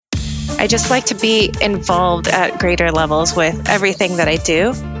I just like to be involved at greater levels with everything that I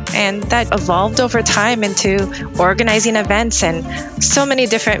do. And that evolved over time into organizing events and so many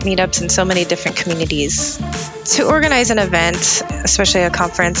different meetups and so many different communities. To organize an event, especially a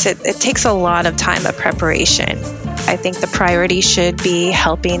conference, it takes a lot of time of preparation. I think the priority should be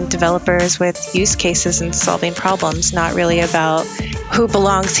helping developers with use cases and solving problems, not really about who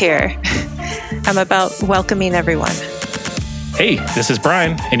belongs here. I'm about welcoming everyone. Hey, this is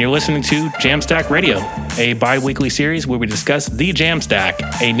Brian, and you're listening to Jamstack Radio, a bi-weekly series where we discuss the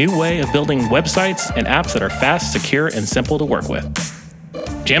Jamstack, a new way of building websites and apps that are fast, secure, and simple to work with.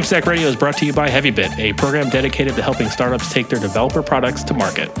 Jamstack Radio is brought to you by HeavyBit, a program dedicated to helping startups take their developer products to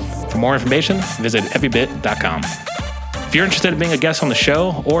market. For more information, visit heavybit.com. If you're interested in being a guest on the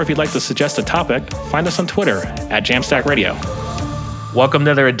show, or if you'd like to suggest a topic, find us on Twitter at Jamstack Radio. Welcome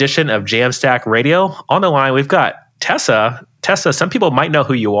to another edition of Jamstack Radio. On the line, we've got Tessa. Tessa, some people might know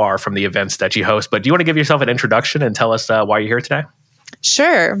who you are from the events that you host, but do you want to give yourself an introduction and tell us why you're here today?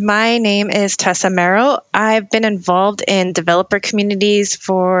 Sure. My name is Tessa Merrill. I've been involved in developer communities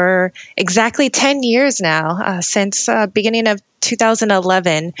for exactly 10 years now, since beginning of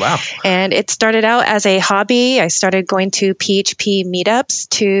 2011. Wow. And it started out as a hobby. I started going to PHP meetups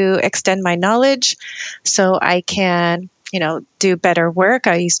to extend my knowledge so I can do better work.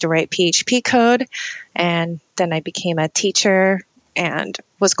 I used to write PHP code, and then I became a teacher and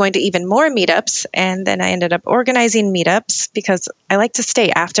was going to even more meetups. And then I ended up organizing meetups because I like to stay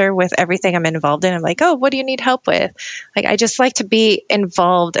after with everything I'm involved in. I'm like, oh, what do you need help with? I just like to be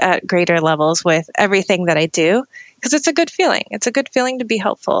involved at greater levels with everything that I do because it's a good feeling. It's a good feeling to be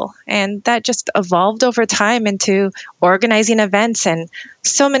helpful. And that just evolved over time into organizing events and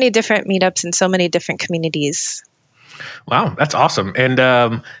so many different meetups and so many different communities. Wow, that's awesome.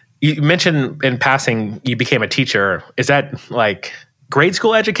 And you mentioned in passing you became a teacher. Is that like grade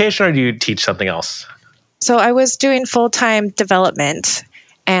school education, or do you teach something else? So I was doing full-time development,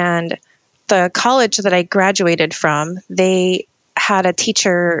 and the college that I graduated from, they had a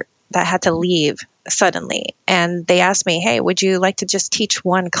teacher that had to leave suddenly. And they asked me, hey, would you like to just teach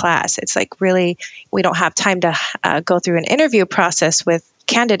one class? It's like, really, we don't have time to go through an interview process with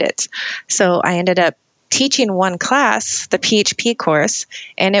candidates. So I ended up teaching one class, the PHP course,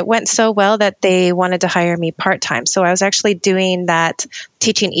 and it went so well that they wanted to hire me part-time. So I was actually doing that,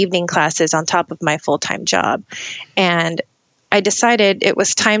 teaching evening classes on top of my full-time job. And I decided it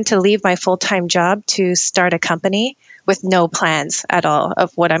was time to leave my full-time job to start a company with no plans at all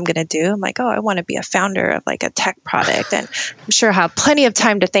of what I'm going to do. I'm like, oh, I want to be a founder of like a tech product, and I'm sure I'll have plenty of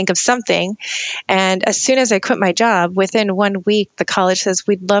time to think of something. And as soon as I quit my job, within 1 week, the college says,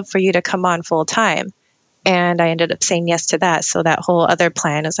 we'd love for you to come on full-time. And I ended up saying yes to that. So that whole other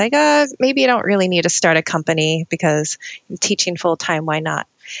plan is like, maybe I don't really need to start a company because I'm teaching full-time. Why not?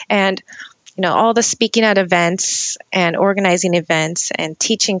 And, all the speaking at events and organizing events and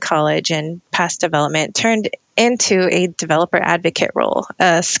teaching college and past development turned into a developer advocate role,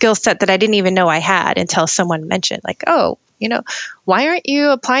 a skill set that I didn't even know I had until someone mentioned like, oh, why aren't you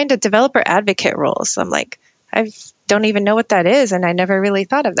applying to developer advocate roles? I'm like, I don't even know what that is. And I never really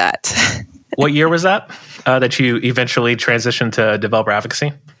thought of that. What year was that you eventually transitioned to developer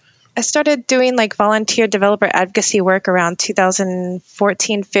advocacy? I started doing like volunteer developer advocacy work around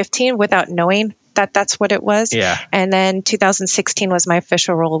 2014, 15 without knowing that that's what it was. Yeah. And then 2016 was my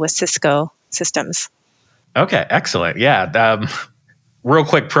official role with Cisco Systems. Okay, excellent. Yeah. Real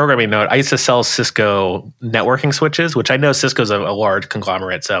quick programming note. I used to sell Cisco networking switches, which I know Cisco's a large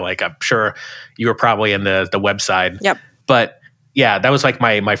conglomerate. So I'm sure you were probably in the web side. Yep. But yeah, that was like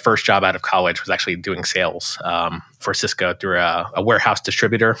my first job out of college was actually doing sales for Cisco through a warehouse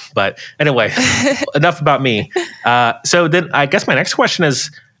distributor. But anyway, enough about me. So then I guess my next question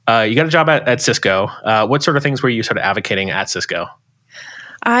is, you got a job at Cisco. What sort of things were you sort of advocating at Cisco?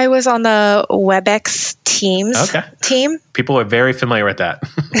 I was on the WebEx team. People are very familiar with that.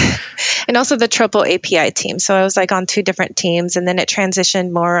 And also the Tropl API team. So I was like on two different teams, and then it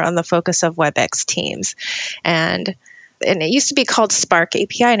transitioned more on the focus of WebEx teams. And it used to be called Spark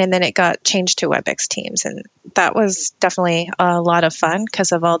API, and then it got changed to WebEx Teams. And that was definitely a lot of fun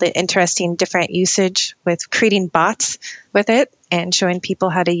because of all the interesting different usage with creating bots with it and showing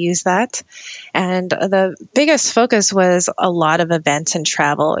people how to use that. And the biggest focus was a lot of events and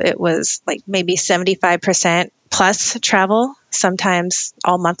travel. It was like maybe 75% plus travel, sometimes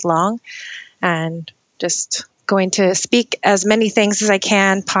all month long, and just going to speak as many things as I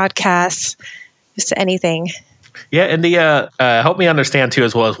can, podcasts, just anything. Yeah, and the help me understand too,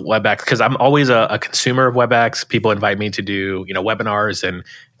 as well as WebEx, because I'm always a consumer of WebEx. People invite me to do webinars and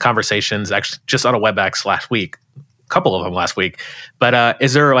conversations. Actually, just on a WebEx last week, couple of them last week. But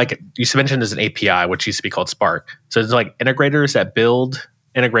is there you mentioned there's an API, which used to be called Spark. So there's integrators that build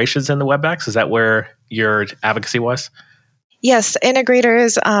integrations in the WebEx. Is that where your advocacy was? Yes,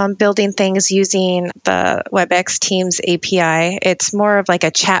 integrators building things using the WebEx Teams API. It's more of a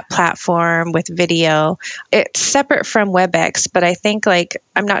chat platform with video. It's separate from WebEx, but I think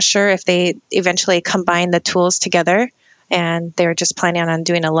I'm not sure if they eventually combine the tools together, and they're just planning on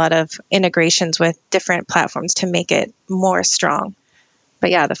doing a lot of integrations with different platforms to make it more strong.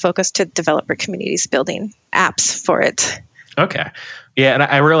 But yeah, the focus to developer communities building apps for it. Okay. Yeah, and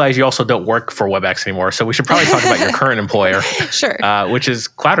I realize you also don't work for WebEx anymore, so we should probably talk about your current employer, sure, which is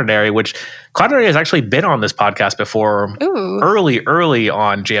Cloudinary, which Cloudinary has actually been on this podcast before. Ooh. early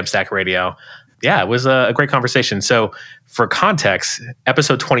on Jamstack Radio. Yeah, it was a great conversation. So for context,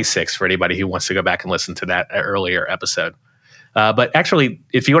 episode 26 for anybody who wants to go back and listen to that earlier episode. But actually,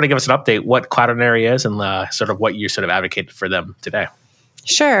 if you want to give us an update, what Cloudinary is and sort of what you sort of advocated for them today.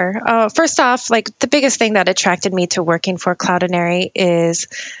 Sure. First off, the biggest thing that attracted me to working for Cloudinary is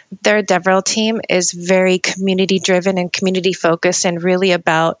their DevRel team is very community driven and community focused, and really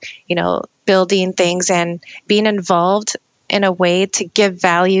about, building things and being involved in a way to give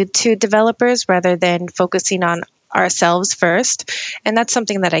value to developers rather than focusing on ourselves first. And that's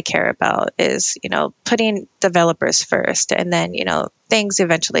something that I care about is, putting developers first, and then, things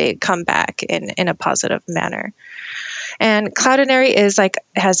eventually come back in a positive manner. And Cloudinary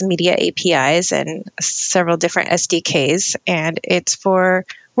has media APIs and several different SDKs, and it's for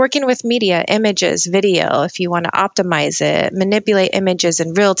working with media, images, video. If you want to optimize it, manipulate images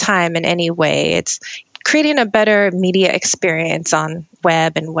in real time in any way, it's creating a better media experience on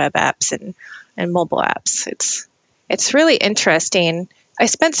web and web apps and mobile apps. It's really interesting. I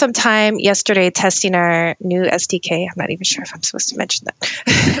spent some time yesterday testing our new SDK. I'm not even sure if I'm supposed to mention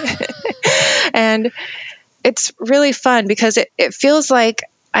that. And it's really fun because it feels like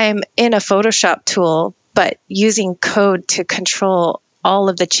I'm in a Photoshop tool, but using code to control all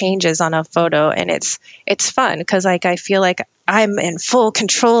of the changes on a photo. And it's fun because I feel like I'm in full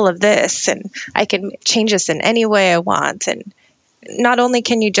control of this, and I can change this in any way I want. And not only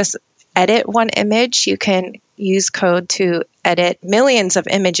can you just edit one image, you can use code to edit millions of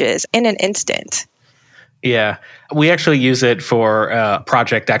images in an instant. Yeah, we actually use it for a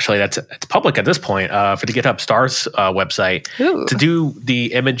project that's public at this point for the GitHub Stars website. Ooh. To do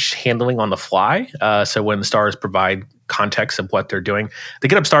the image handling on the fly. So when the stars provide context of what they're doing, the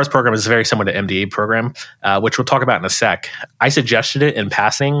GitHub Stars program is very similar to MDE program, which we'll talk about in a sec. I suggested it in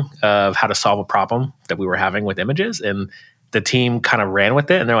passing of how to solve a problem that we were having with images, and the team kind of ran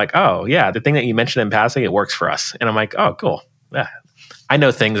with it, and they're like, "Oh yeah, the thing that you mentioned in passing, it works for us." And I'm like, "Oh, cool, yeah." I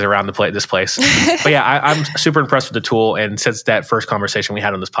know things around this place. But yeah, I'm super impressed with the tool. And since that first conversation we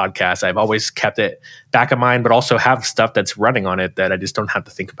had on this podcast, I've always kept it back of mind, but also have stuff that's running on it that I just don't have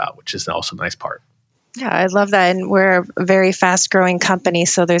to think about, which is also the nice part. Yeah, I love that. And we're a very fast growing company.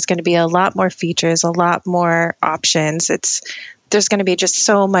 So there's going to be a lot more features, a lot more options. There's going to be just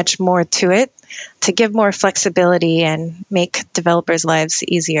so much more to it to give more flexibility and make developers' lives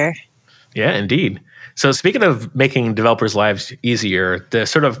easier. Yeah, indeed. So speaking of making developers' lives easier, the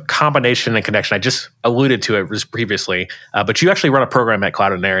sort of combination and connection, I just alluded to it previously, but you actually run a program at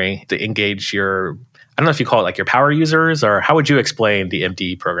Cloudinary to engage your, I don't know if you call it your power users, or how would you explain the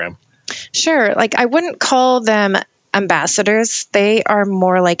MDE program? Sure. I wouldn't call them ambassadors. They are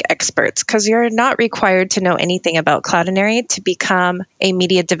more like experts, because you're not required to know anything about Cloudinary to become a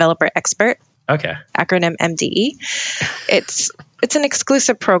media developer expert. Okay. Acronym MDE. It's an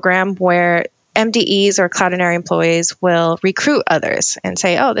exclusive program where MDEs or Cloudinary employees will recruit others and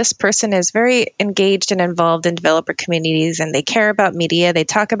say, oh, this person is very engaged and involved in developer communities, and they care about media. They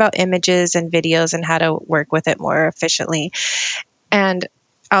talk about images and videos and how to work with it more efficiently. And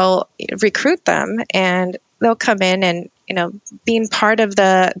I'll recruit them, and they'll come in, and being part of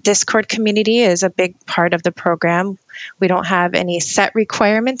the Discord community is a big part of the program. We don't have any set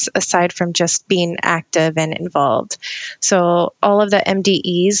requirements aside from just being active and involved. So all of the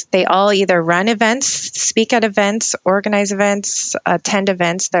MDEs, they all either run events, speak at events, organize events, attend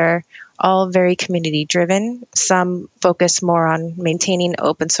events. They're all very community driven. Some focus more on maintaining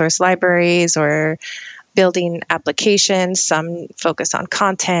open source libraries or building applications. Some focus on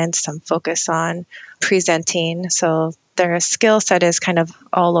content, some focus on presenting. So their skill set is kind of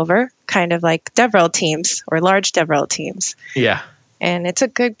all over, kind of like DevRel teams or large DevRel teams. Yeah. And it's a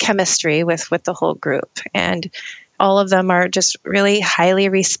good chemistry with the whole group. And all of them are just really highly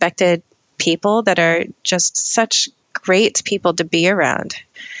respected people that are just such great people to be around.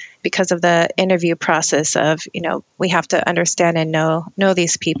 because of the interview process of, we have to understand and know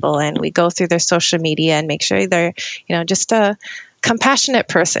these people, and we go through their social media and make sure they're, just a compassionate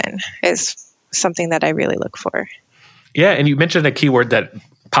person is something that I really look for. Yeah, and you mentioned a keyword that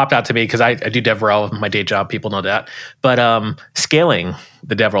popped out to me because I do DevRel, my day job, people know that. But scaling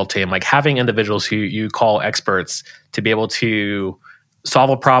the DevRel team, like having individuals who you call experts to be able to solve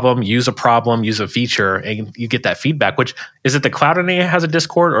a problem, use a feature, and you get that feedback. Which is it the Cloudinary has a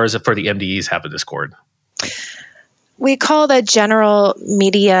Discord, or is it for the MDEs have a Discord? We call the general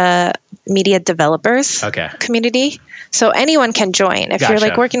media developers community. So anyone can join. If you're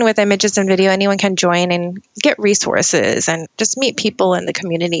like working with images and video, anyone can join and get resources and just meet people in the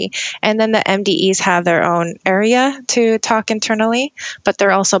community. And then the MDEs have their own area to talk internally, but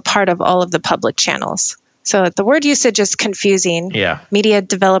they're also part of all of the public channels. So the word usage is confusing. Yeah. Media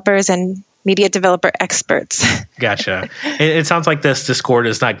developers and media developer experts. Gotcha. It sounds like this Discord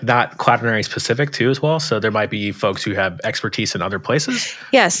is not Cloudinary specific too as well. So there might be folks who have expertise in other places.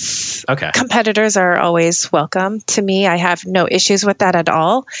 Yes. Okay. Competitors are always welcome. To me, I have no issues with that at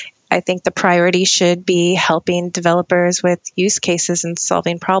all. I think the priority should be helping developers with use cases and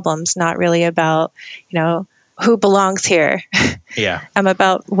solving problems, not really about, who belongs here. Yeah. I'm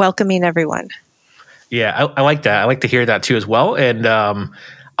about welcoming everyone. Yeah, I like that. I like to hear that too as well. And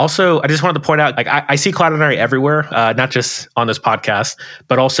also, I just wanted to point out, like I see Cloudinary everywhere, not just on this podcast,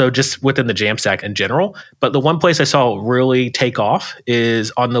 but also just within the Jamstack in general. But the one place I saw really take off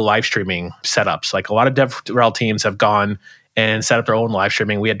is on the live streaming setups. Like a lot of DevRel teams have gone and set up their own live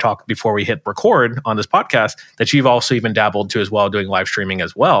streaming. We had talked before we hit record on this podcast that you've also even dabbled to as well, doing live streaming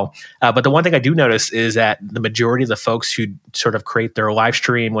as well. But the one thing I do notice is that the majority of the folks who sort of create their live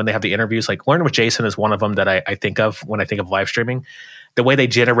stream when they have the interviews, like Learn with Jason is one of them that I think of when I think of live streaming. The way they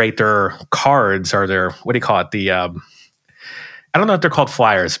generate their cards or their, what do you call it? The, I don't know if they're called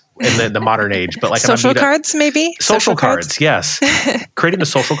flyers in the modern age, but like social cards, maybe? Social cards, yes. Creating the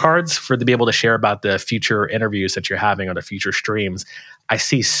social cards to be able to share about the future interviews that you're having or the future streams. I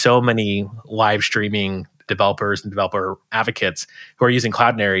see so many live streaming developers and developer advocates who are using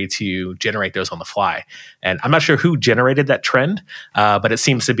Cloudinary to generate those on the fly. And I'm not sure who generated that trend, but it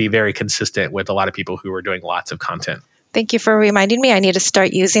seems to be very consistent with a lot of people who are doing lots of content. Thank you for reminding me. I need to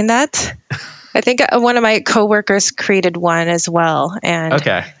start using that. I think one of my coworkers created one as well. And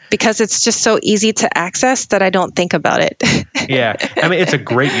because it's just so easy to access that I don't think about it. Yeah. I mean, it's a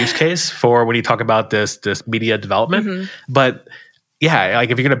great use case for when you talk about this media development. Mm-hmm. But yeah, like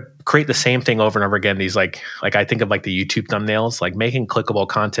if you're going to create the same thing over and over again, these like I think of like the YouTube thumbnails, like making clickable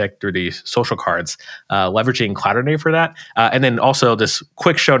content through these social cards, leveraging Cloudinary for that. And then also this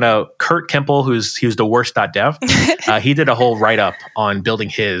quick show note, Kurt Kemple, he was the worst.dev. He did a whole write-up on building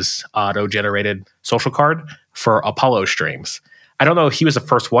his auto-generated social card for Apollo streams. I don't know if he was the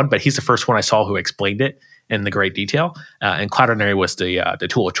first one, but he's the first one I saw who explained it in the great detail. And Cloudinary was the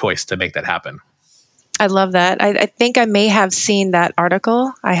tool of choice to make that happen. I love that. I think I may have seen that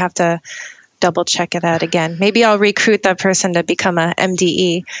article. I have to double check that again. Maybe I'll recruit that person to become a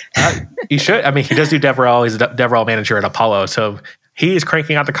MDE. You should. I mean, he does do DevRel. He's a DevRel manager at Apollo. So he is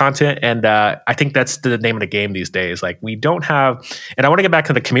cranking out the content. And I think that's the name of the game these days. Like we don't have, and I want to get back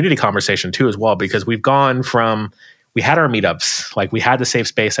to the community conversation too as well, because we've gone from, we had our meetups, like we had the safe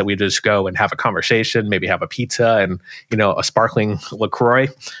space that we just go and have a conversation, maybe have a pizza and, a sparkling LaCroix.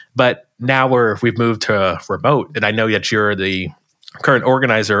 But now we've moved to remote. And I know that you're the current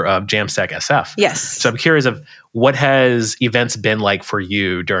organizer of Jamstack SF. Yes. So I'm curious of what has events been like for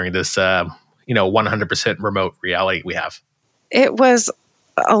you during this, 100% remote reality we have? It was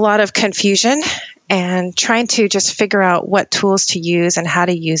a lot of confusion and trying to just figure out what tools to use and how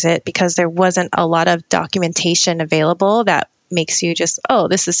to use it, because there wasn't a lot of documentation available that makes you just, oh,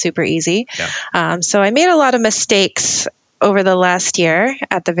 this is super easy. Yeah. So I made a lot of mistakes over the last year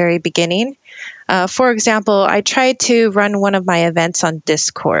at the very beginning. For example, I tried to run one of my events on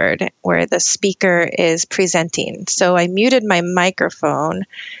Discord where the speaker is presenting. So I muted my microphone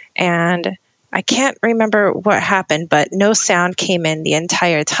and I can't remember what happened, but no sound came in the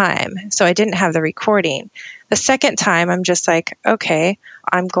entire time. So I didn't have the recording. The second time, I'm just like, okay,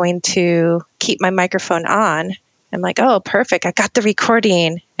 I'm going to keep my microphone on. I'm like, oh, perfect. I got the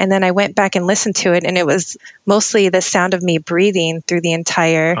recording. And then I went back and listened to it, and it was mostly the sound of me breathing through the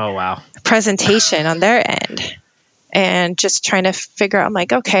entire presentation on their end. And just trying to figure out, I'm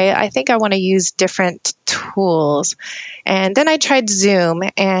like, okay, I think I want to use different tools. And then I tried Zoom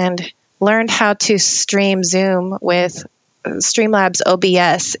and learned how to stream Zoom with Streamlabs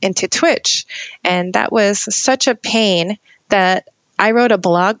OBS into Twitch. And that was such a pain that I wrote a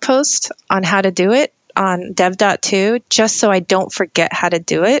blog post on how to do it on Dev.to just so I don't forget how to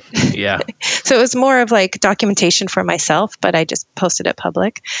do it. Yeah. So it was more of like documentation for myself, but I just posted it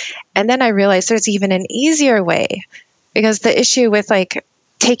public. And then I realized there's even an easier way, because the issue with like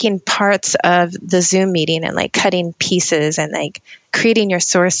taking parts of the Zoom meeting and like cutting pieces and like creating your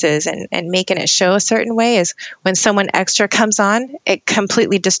sources and making it show a certain way is when someone extra comes on, it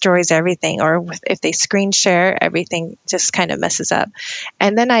completely destroys everything. Or if they screen share, everything just kind of messes up.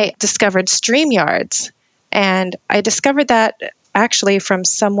 And then I discovered StreamYards. And I discovered that actually from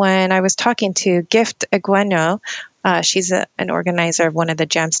someone I was talking to, Gift Egueno. She's an organizer of one of the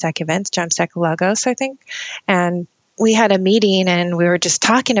Jamstack events, Jamstack Lagos, I think. And we had a meeting and we were just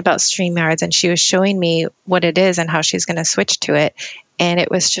talking about StreamYards, and she was showing me what it is and how she's going to switch to it. And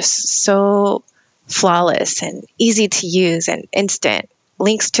it was just so flawless and easy to use and instant.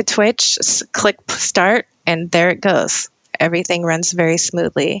 Links to Twitch, click start, and there it goes. Everything runs very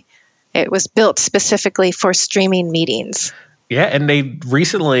smoothly. It was built specifically for streaming meetings. Yeah, and they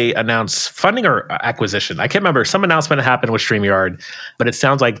recently announced funding or acquisition. I can't remember. Some announcement happened with StreamYard, but it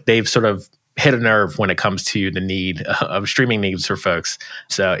sounds like they've sort of hit a nerve when it comes to the need of streaming needs for folks.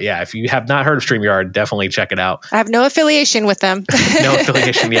 So yeah, if you have not heard of StreamYard, definitely check it out. I have no affiliation with them. No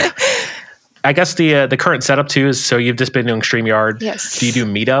affiliation, yeah. I guess the current setup too is, so you've just been doing StreamYard. Yes. Do you do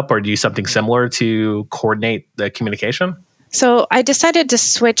Meetup or do you something similar to coordinate the communication? So I decided to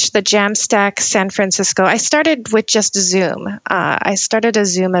switch the Jamstack San Francisco. I started with just Zoom. I started a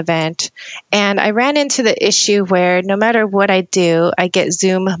Zoom event, and I ran into the issue where no matter what I do, I get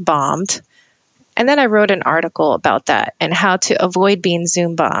Zoom bombed. And then I wrote an article about that and how to avoid being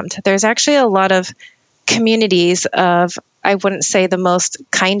Zoom bombed. There's actually a lot of communities of, I wouldn't say the most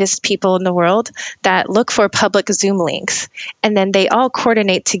kindest people in the world, that look for public Zoom links. And then they all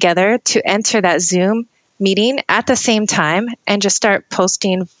coordinate together to enter that Zoom meeting at the same time and just start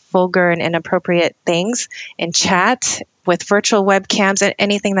posting vulgar and inappropriate things in chat with virtual webcams and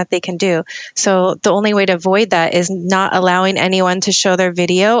anything that they can do. So the only way to avoid that is not allowing anyone to show their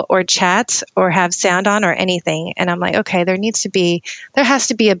video or chat or have sound on or anything. And I'm like, okay, there has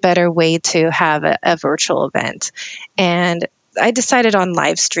to be a better way to have a virtual event. And I decided on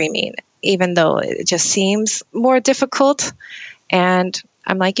live streaming, even though it just seems more difficult. And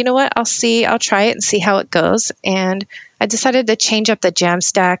I'm like, you know what? I'll try it and see how it goes. And I decided to change up the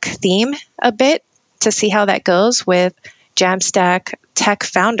Jamstack theme a bit to see how that goes with Jamstack tech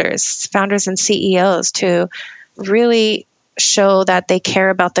founders and CEOs, to really show that they care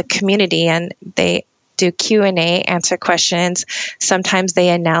about the community, and they do Q&A, answer questions. Sometimes they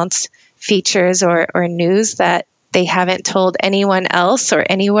announce features or news that they haven't told anyone else or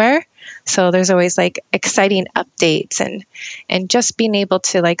anywhere. So there's always like exciting updates and just being able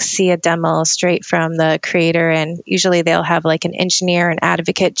to like see a demo straight from the creator. And usually they'll have like an engineer, an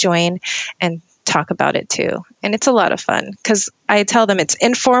advocate join and talk about it too. And it's a lot of fun because I tell them it's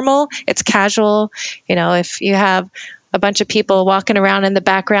informal, it's casual. You know, if you have a bunch of people walking around in the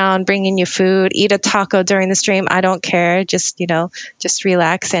background, bringing you food, eat a taco during the stream, I don't care. Just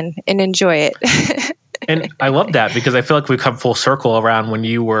relax and enjoy it. And I love that because I feel like we've come full circle around when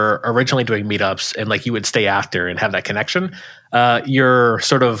you were originally doing meetups and like you would stay after and have that connection. Your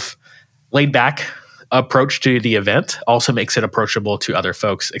sort of laid back approach to the event also makes it approachable to other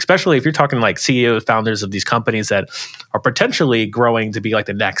folks, especially if you're talking like CEOs, founders of these companies that are potentially growing to be like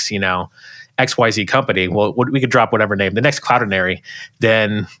the next, XYZ company. Well, we could drop whatever name, the next Cloudinary.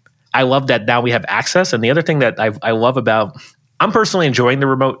 Then I love that now we have access. And the other thing that I love about, I'm personally enjoying the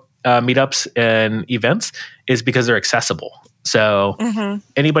remote meetups and events is because they're accessible. So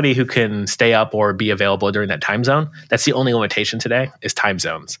anybody who can stay up or be available during that time zone, that's the only limitation today is time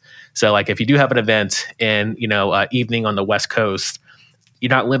zones. So like if you do have an event in, evening on the West Coast, you're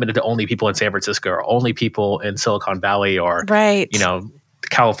not limited to only people in San Francisco or only people in Silicon Valley or,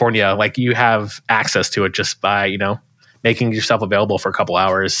 California. Like you have access to it just by, making yourself available for a couple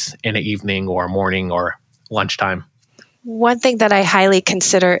hours in an evening or morning or lunchtime. One thing that I highly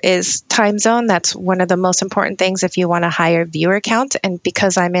consider is time zone. That's one of the most important things if you want a higher viewer count. And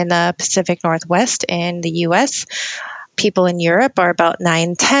because I'm in the Pacific Northwest in the US, people in Europe are about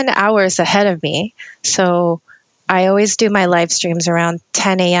 9-10 hours ahead of me. So I always do my live streams around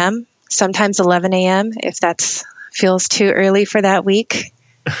 10 a.m., sometimes 11 a.m. if that feels too early for that week.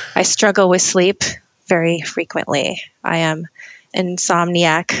 I struggle with sleep very frequently. I am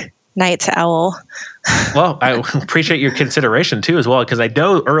insomniac. Night owl. Well, I appreciate your consideration too, as well, because I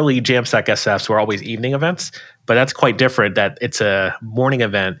know early Jamstack SFs were always evening events, but that's quite different that it's a morning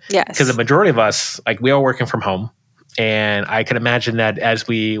event. Yes. Because the majority of us, like we are working from home. And I can imagine that as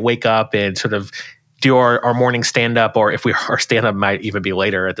we wake up and sort of do our morning stand-up, or if our stand-up might even be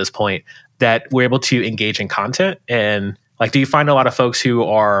later at this point, that we're able to engage in content? And like, do you find a lot of folks who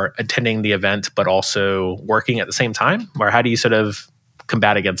are attending the event but also working at the same time? Or how do you sort of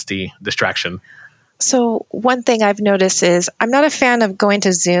combat against the distraction? So one thing I've noticed is I'm not a fan of going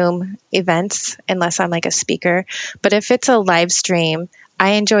to Zoom events unless I'm like a speaker. But if it's a live stream,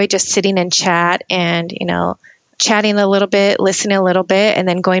 I enjoy just sitting in chat and, chatting a little bit, listening a little bit, and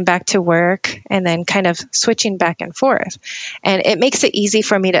then going back to work and then kind of switching back and forth. And it makes it easy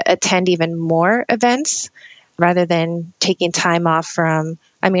for me to attend even more events rather than taking time off from,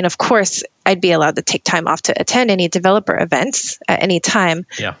 of course, I'd be allowed to take time off to attend any developer events at any time,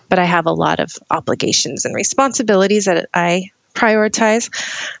 but I have a lot of obligations and responsibilities that I prioritize.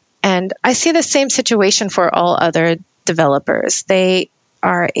 And I see the same situation for all other developers. They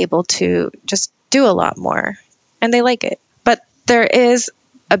are able to just do a lot more, and they like it. But there is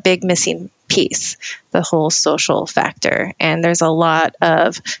a big missing piece, the whole social factor. And there's a lot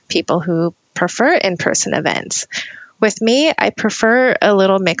of people who prefer in-person events. With me, I prefer a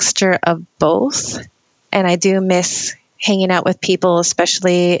little mixture of both. And I do miss hanging out with people,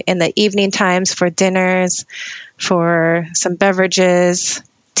 especially in the evening times for dinners, for some beverages,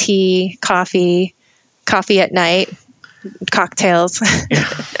 tea, coffee at night, cocktails.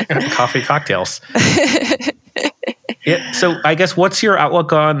 Coffee cocktails. Yeah. So I guess what's your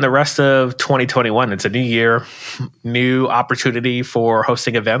outlook on the rest of 2021? It's a new year, new opportunity for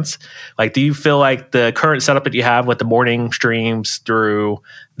hosting events. Like, do you feel like the current setup that you have with the morning streams through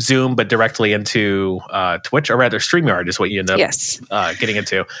Zoom, but directly into Twitch, or rather StreamYard is what you end up getting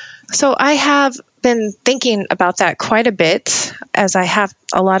into? So I have been thinking about that quite a bit, as I have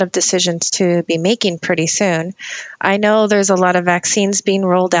a lot of decisions to be making pretty soon. I know there's a lot of vaccines being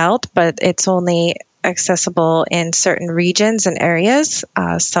rolled out, but it's only accessible in certain regions and areas.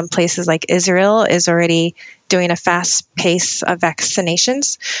 Some places like Israel is already doing a fast pace of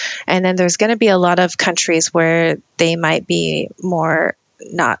vaccinations. And then there's going to be a lot of countries where they might be more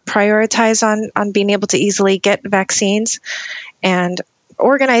not prioritized on being able to easily get vaccines. And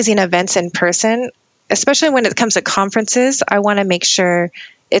organizing events in person, especially when it comes to conferences, I want to make sure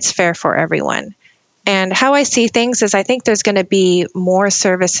it's fair for everyone. And how I see things is I think there's going to be more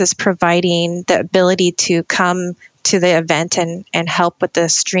services providing the ability to come to the event and help with the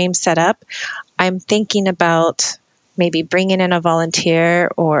stream setup. I'm thinking about maybe bringing in a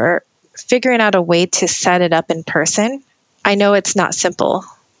volunteer or figuring out a way to set it up in person. I know it's not simple.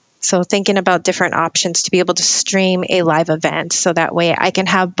 So thinking about different options to be able to stream a live event so that way I can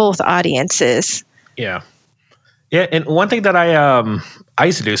have both audiences. Yeah. Yeah, and one thing that I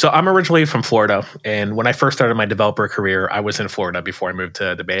used to do, so I'm originally from Florida, and when I first started my developer career, I was in Florida before I moved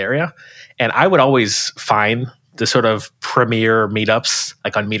to the Bay Area, and I would always find the sort of premier meetups,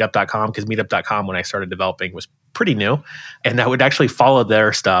 like on meetup.com, because meetup.com, when I started developing, was pretty new, and I would actually follow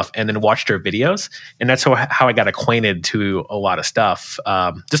their stuff and then watch their videos, and that's how I got acquainted to a lot of stuff,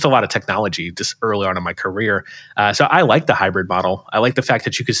 just a lot of technology, just early on in my career. So I like the hybrid model. I like the fact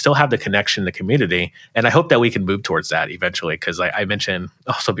that you could still have the connection, the community, and I hope that we can move towards that eventually. Because I mentioned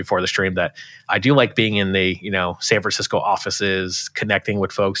also before the stream that I do like being in the San Francisco offices, connecting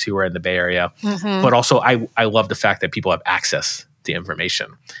with folks who are in the Bay Area, but also I love the fact that people have access to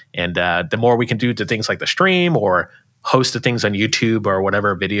information. And the more we can do to things like the stream or host the things on YouTube or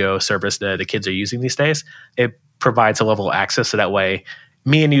whatever video service the kids are using these days, it provides a level of access. So that way,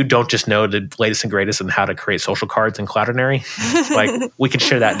 me and you don't just know the latest and greatest on how to create social cards in Cloudinary. Like, we can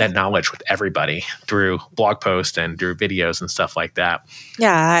share that knowledge with everybody through blog posts and through videos and stuff like that.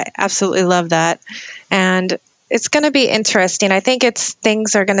 Yeah, I absolutely love that. And it's going to be interesting. I think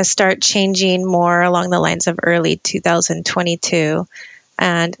things are going to start changing more along the lines of early 2022.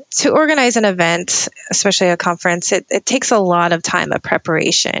 And to organize an event, especially a conference, it takes a lot of time of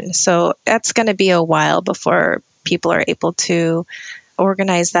preparation. So that's going to be a while before people are able to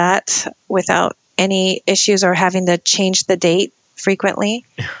organize that without any issues or having to change the date frequently.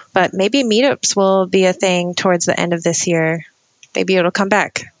 But maybe meetups will be a thing towards the end of this year. Maybe it'll come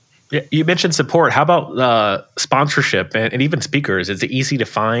back. Yeah, you mentioned support. How about sponsorship and even speakers? Is it easy to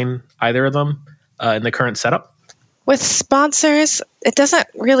find either of them in the current setup? With sponsors, it doesn't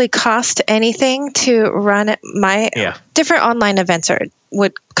really cost anything to run different online events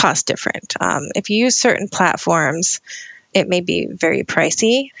would cost different. If you use certain platforms, it may be very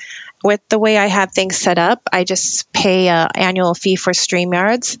pricey. With the way I have things set up, I just pay an annual fee for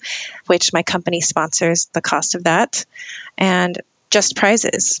StreamYards, which my company sponsors the cost of that. And just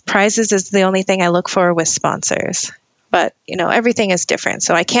prizes. Prizes is the only thing I look for with sponsors. But, everything is different.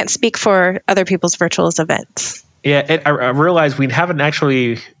 So I can't speak for other people's virtual events. Yeah, I realized we haven't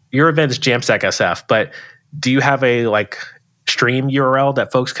actually your event is Jamstack SF, but do you have a stream URL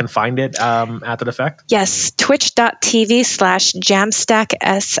that folks can find it after the fact? Yes,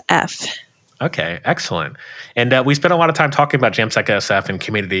 twitch.tv/JamstackSF. Okay, excellent. And we spent a lot of time talking about Jamstack SF and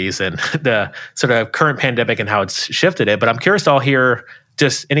communities and the sort of current pandemic and how it's shifted it. But I'm curious to all hear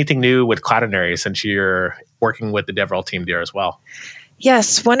just anything new with Cloudinary since you're working with the DevRel team there as well.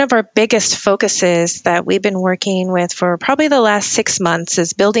 Yes, one of our biggest focuses that we've been working with for probably the last 6 months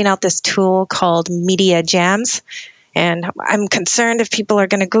is building out this tool called Media Jams. And I'm concerned if people are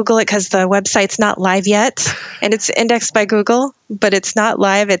going to Google it because the website's not live yet. And it's indexed by Google, but it's not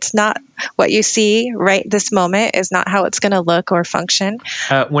live. It's not what you see right this moment is not how it's going to look or function.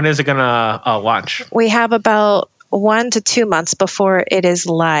 When is it going to launch? We have about 1 to 2 months before it is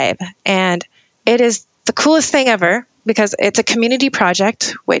live. And it is the coolest thing ever because it's a community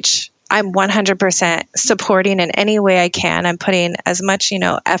project, which I'm 100% supporting in any way I can. I'm putting as much,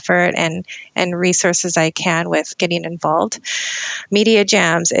 effort and resources I can with getting involved. Media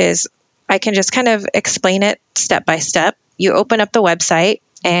Jams is, I can just kind of explain it step by step. You open up the website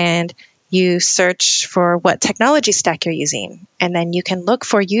and you search for what technology stack you're using. And then you can look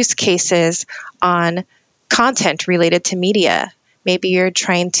for use cases on content related to media. Maybe you're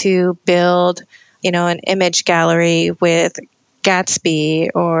trying to build, an image gallery with Gatsby,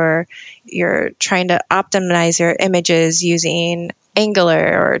 or you're trying to optimize your images using Angular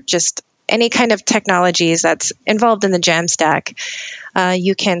or just any kind of technologies that's involved in the Jamstack.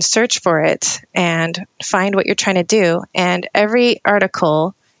 You can search for it and find what you're trying to do. And every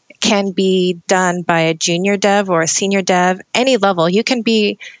article can be done by a junior dev or a senior dev, any level. You can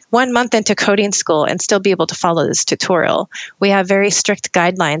be 1 month into coding school and still be able to follow this tutorial. We have very strict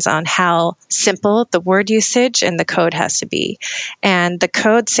guidelines on how simple the word usage and the code has to be. And the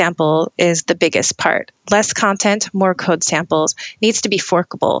code sample is the biggest part. Less content, more code samples. Needs to be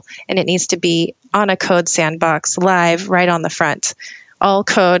forkable, and it needs to be on a code sandbox live right on the front. All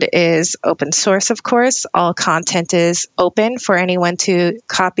code is open source, of course. All content is open for anyone to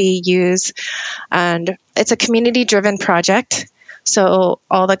copy, use. And it's a community-driven project. So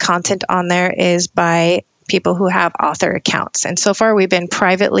all the content on there is by people who have author accounts. And so far, we've been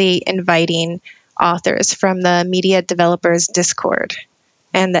privately inviting authors from the Media Developers Discord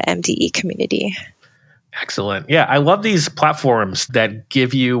and the MDE community. Excellent. Yeah, I love these platforms that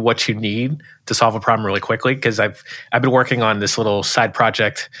give you what you need to solve a problem really quickly, because I've been working on this little side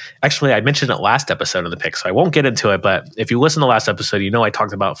project. Actually, I mentioned it last episode of the pick, so I won't get into it. But if you listen to the last episode, I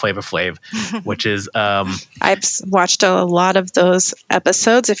talked about Flavor Flav, which is... I've watched a lot of those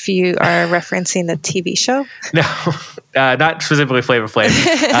episodes, if you are referencing the TV show. No, not specifically Flavor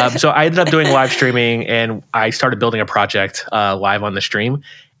Flav. So I ended up doing live streaming, and I started building a project live on the stream.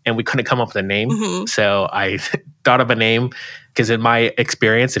 And we couldn't come up with a name. Mm-hmm. So I thought of a name because in my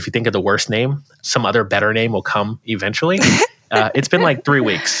experience, if you think of the worst name, some other better name will come eventually. It's been 3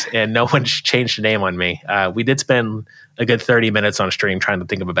 weeks and no one's changed the name on me. We did spend a good 30 minutes on stream trying to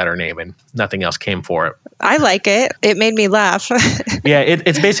think of a better name and nothing else came for it. I like it. It made me laugh. Yeah,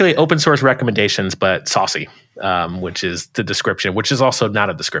 it's basically open source recommendations, but saucy, which is the description, which is also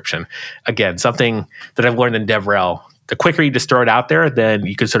not a description. Again, something that I've learned in DevRel. The quicker you just throw it out there, then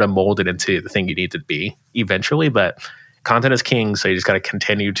you can sort of mold it into the thing you need to be eventually. But content is king, so you just got to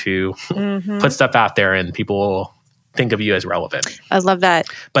continue to put stuff out there and people will think of you as relevant. I love that.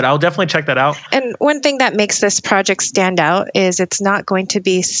 But I'll definitely check that out. And one thing that makes this project stand out is it's not going to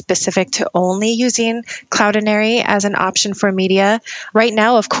be specific to only using Cloudinary as an option for media. Right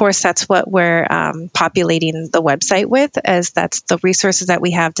now, of course, that's what we're populating the website with, as that's the resources that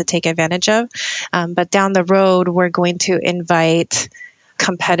we have to take advantage of. But down the road, we're going to invite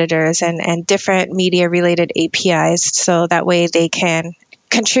competitors and different media-related APIs, so that way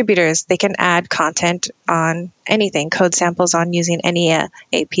contributors, they can add content on anything, code samples on using any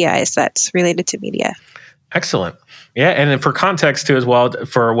APIs that's related to media. Excellent. Yeah, and then for context too as well,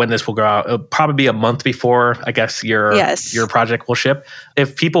 for when this will go out, it'll probably be a month before, I guess, your project will ship.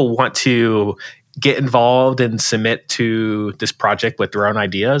 If people want to get involved and submit to this project with their own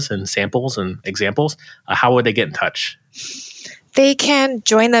ideas and samples and examples, how would they get in touch? They can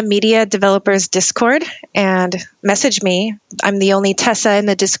join the Media Developers Discord and message me. I'm the only Tessa in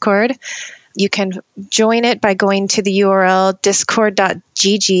the Discord. You can join it by going to the URL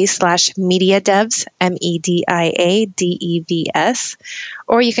discord.gg/mediadevs, MEDIADEVS,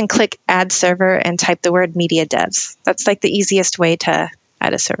 or you can click Add Server and type the word Media Devs. That's the easiest way to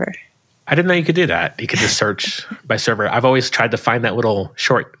add a server. I didn't know you could do that. You could just search by server. I've always tried to find that little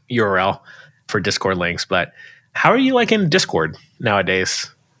short URL for Discord links, but how are you in Discord nowadays?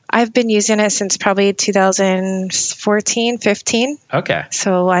 I've been using it since probably 2014, 15. Okay.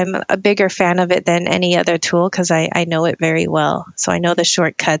 So I'm a bigger fan of it than any other tool because I know it very well. So I know the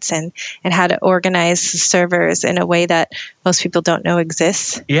shortcuts and how to organize servers in a way that most people don't know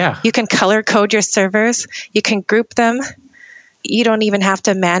exists. Yeah. You can color code your servers. You can group them. You don't even have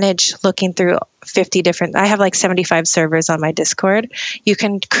to manage looking through 50 different. I have like 75 servers on my Discord. You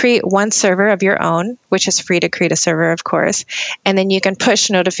can create one server of your own, which is free to create a server, of course. And then you can push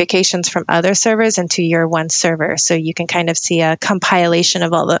notifications from other servers into your one server. So you can kind of see a compilation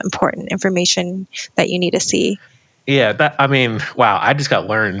of all the important information that you need to see. Yeah, wow, I just got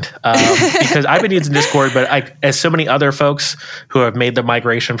learned because I've been using Discord, but as so many other folks who have made the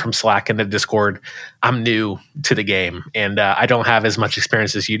migration from Slack into Discord, I'm new to the game and I don't have as much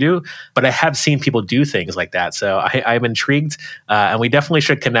experience as you do, but I have seen people do things like that. So I'm intrigued and we definitely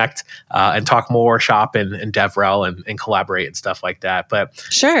should connect and talk more shop and DevRel and collaborate and stuff like that. But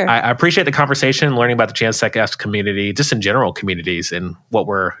sure, I appreciate the conversation, learning about the JamStack community, just in general communities and what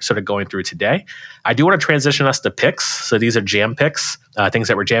we're sort of going through today. I do want to transition us to picks. So these are jam picks, things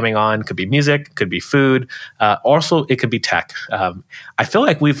that we're jamming on. Could be music, could be food. Also, it could be tech. I feel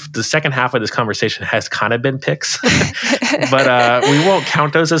like the second half of this conversation has kind of been picks, but we won't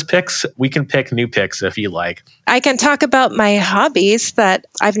count those as picks. We can pick new picks if you like. I can talk about my hobbies that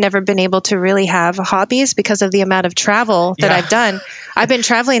I've never been able to really have hobbies because of the amount of travel that I've done. I've been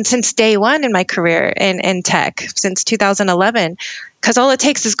traveling since day one in my career in tech, since 2011. Because all it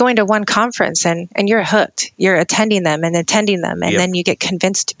takes is going to one conference and you're hooked. You're attending them. And then you get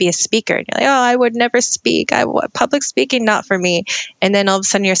convinced to be a speaker. And you're like, oh, I would never speak. Public speaking, not for me. And then all of a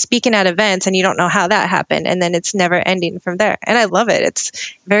sudden you're speaking at events and you don't know how that happened. And then it's never ending from there. And I love it.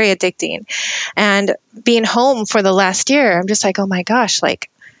 It's very addicting. And being home for the last year, I'm just like, oh my gosh, like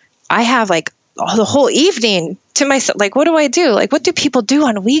I have like the whole evening to myself. Like, what do I do? Like, what do people do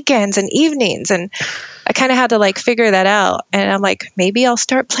on weekends and evenings? And I kind of had to like figure that out. And I'm like, maybe I'll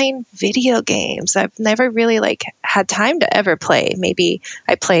start playing video games. I've never really like had time to ever play. Maybe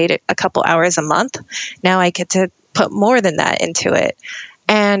I played a couple hours a month. Now I get to put more than that into it.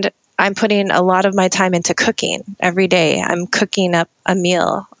 And I'm putting a lot of my time into cooking every day. I'm cooking up a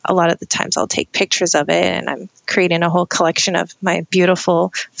meal. A lot of the times I'll take pictures of it and I'm creating a whole collection of my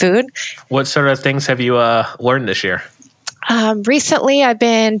beautiful food. What sort of things have you learned this year? Recently, I've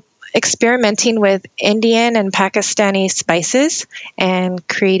been experimenting with Indian and Pakistani spices and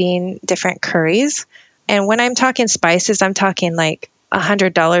creating different curries. And when I'm talking spices, I'm talking like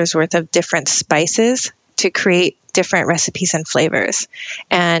 $100 worth of different spices to create different recipes and flavors.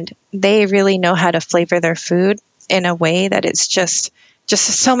 And they really know how to flavor their food in a way that it's just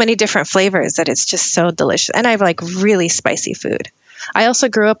so many different flavors that it's just so delicious. And I have like really spicy food. I also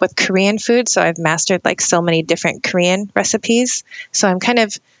grew up with Korean food, so I've mastered like so many different Korean recipes. So I'm kind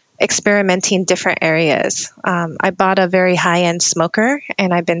of experimenting different areas. I bought a very high-end smoker,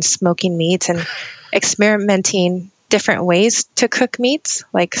 and I've been smoking meats and experimenting different ways to cook meats.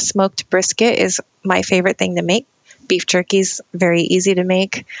 Like smoked brisket is my favorite thing to make. Beef jerky's very easy to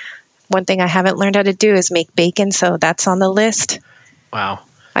make. One thing I haven't learned how to do is make bacon, so that's on the list. Wow.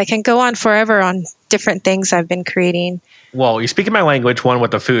 I can go on forever on different things I've been creating. Well, you're speaking my language, one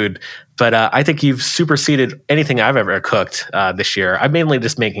with the food, but I think you've superseded anything I've ever cooked this year. I'm mainly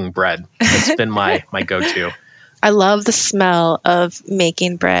just making bread. It's been my go-to. I love the smell of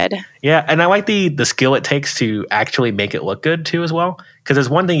making bread. Yeah, and I like the skill it takes to actually make it look good too as well. Because there's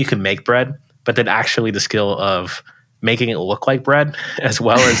one thing you can make bread, but then actually the skill of making it look like bread as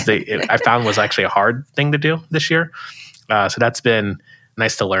well as I found was actually a hard thing to do this year. So that's been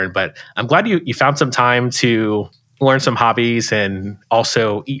nice to learn. But I'm glad you found some time to learn some hobbies and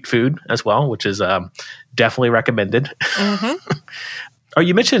also eat food as well, which is definitely recommended. Mm-hmm. Oh,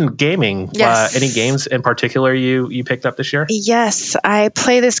 you mentioned gaming. Yes. Any games in particular you picked up this year? Yes, I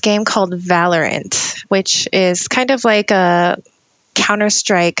play this game called Valorant, which is kind of like a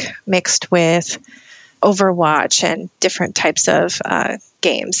Counter-Strike mixed with Overwatch and different types of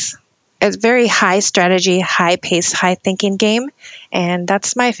games. It's a very high strategy, high pace, high thinking game. And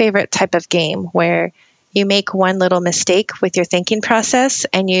that's my favorite type of game where you make one little mistake with your thinking process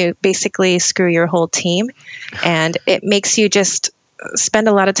and you basically screw your whole team. And it makes you just spend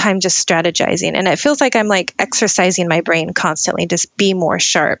a lot of time just strategizing. And it feels like I'm like exercising my brain constantly, just be more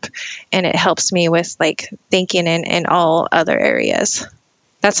sharp. And it helps me with like thinking in all other areas.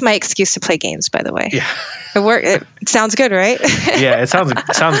 That's my excuse to play games, by the way. Yeah. It sounds good, right? Yeah, it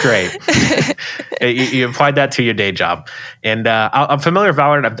sounds great. You applied that to your day job. And I'm familiar with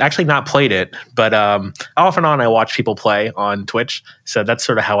Valorant. I've actually not played it, but off and on I watch people play on Twitch. So that's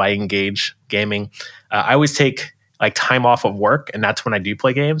sort of how I engage gaming. I always take like time off of work, and that's when I do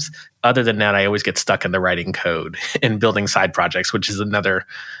play games. Other than that, I always get stuck in the writing code and building side projects, which is another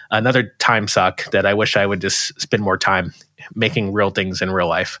time suck that I wish I would just spend more time making real things in real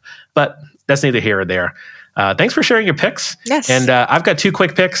life. But that's neither here or there. Thanks for sharing your picks. Yes. And I've got 2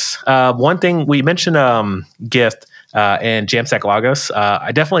 quick picks. One thing, we mentioned Gift and Jamstack Lagos.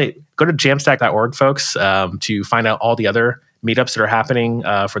 I definitely go to jamstack.org, folks, to find out all the other meetups that are happening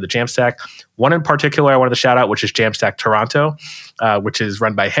for the Jamstack. One in particular I wanted to shout out, which is Jamstack Toronto, which is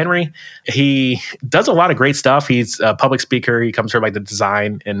run by Henry. He does a lot of great stuff. He's a public speaker. He comes from like the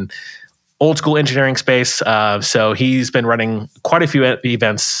design and old school engineering space. So he's been running quite a few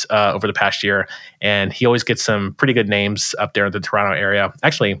events over the past year, and he always gets some pretty good names up there in the Toronto area.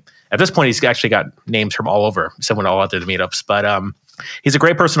 Actually, at this point, he's actually got names from all over, someone all out there to meetups. But he's a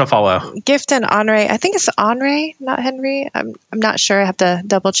great person to follow. Gift and Henri, I think it's Henri, not Henry. I'm not sure. I have to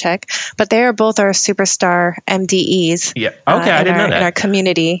double check. But they are both our superstar MDEs. Yeah. Okay, I didn't know that. In our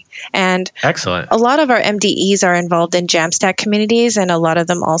community. And excellent. A lot of our MDEs are involved in Jamstack communities, and a lot of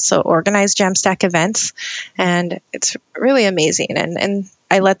them also organize Jamstack events. And it's really amazing. And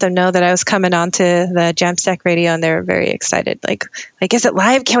I let them know that I was coming on to the Jamstack Radio, and they were very excited. Like, is it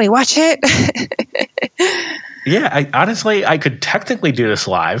live? Can we watch it? Yeah, I could technically do this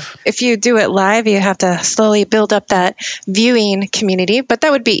live. If you do it live, you have to slowly build up that viewing community, but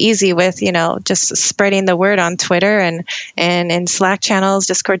that would be easy with, just spreading the word on Twitter and in Slack channels,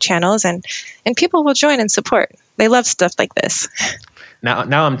 Discord channels, and people will join and support. They love stuff like this.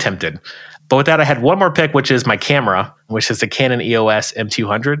 Now I'm tempted. But with that, I had one more pick, which is my camera, which is the Canon EOS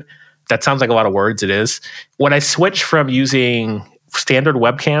M200. That sounds like a lot of words. It is. When I switched from using standard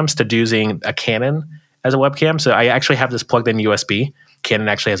webcams to using a Canon as a webcam, so I actually have this plugged in USB. Canon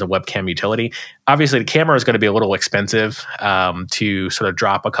actually has a webcam utility. Obviously, the camera is going to be a little expensive to sort of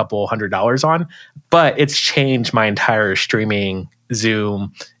drop a couple $100s on, but it's changed my entire streaming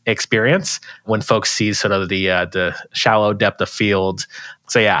Zoom experience when folks see sort of the shallow depth of field.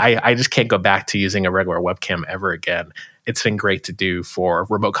 So yeah, I just can't go back to using a regular webcam ever again. It's been great to do for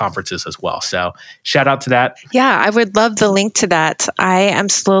remote conferences as well. So shout out to that. Yeah, I would love the link to that. I am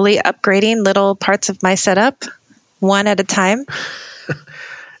slowly upgrading little parts of my setup, one at a time.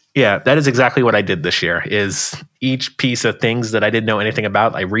 Yeah, that is exactly what I did this year, is each piece of things that I didn't know anything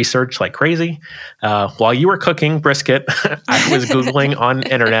about, I researched like crazy. While you were cooking brisket, I was Googling on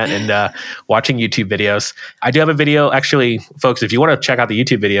internet and watching YouTube videos. I do have a video. Actually, folks, if you want to check out the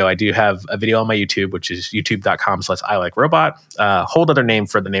YouTube video, I do have a video on my YouTube, which is youtube.com/ILikeRobot. Whole other name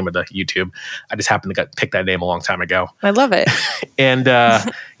for the name of the YouTube. I just happened to pick that name a long time ago. I love it. And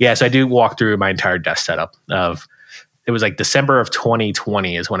so I do walk through my entire desk setup of... It was like December of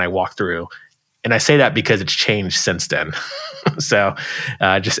 2020 is when I walked through. And I say that because it's changed since then. So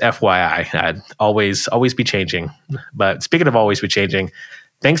just FYI, I'd always be changing. But speaking of always be changing,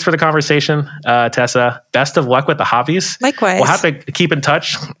 thanks for the conversation, Tessa. Best of luck with the hobbies. Likewise. We'll have to keep in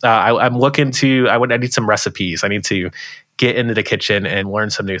touch. I'm looking to, I need some recipes. I need to get into the kitchen and learn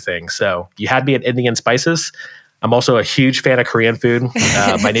some new things. So you had me at Indian Spices. I'm also a huge fan of Korean food.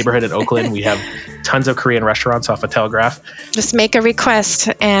 My neighborhood in Oakland, we have tons of Korean restaurants off of Telegraph. Just make a request,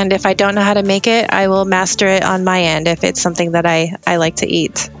 and if I don't know how to make it, I will master it on my end if it's something that I like to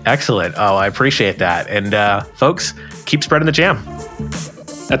eat. Excellent. Oh, I appreciate that. And folks, keep spreading the jam.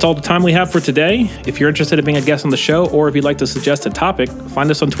 That's all the time we have for today. If you're interested in being a guest on the show, or if you'd like to suggest a topic, find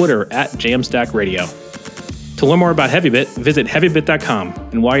us on Twitter at Jamstack Radio. To learn more about HeavyBit, visit heavybit.com.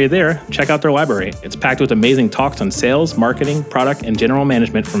 And while you're there, check out their library. It's packed with amazing talks on sales, marketing, product, and general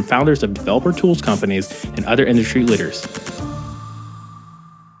management from founders of developer tools companies and other industry leaders.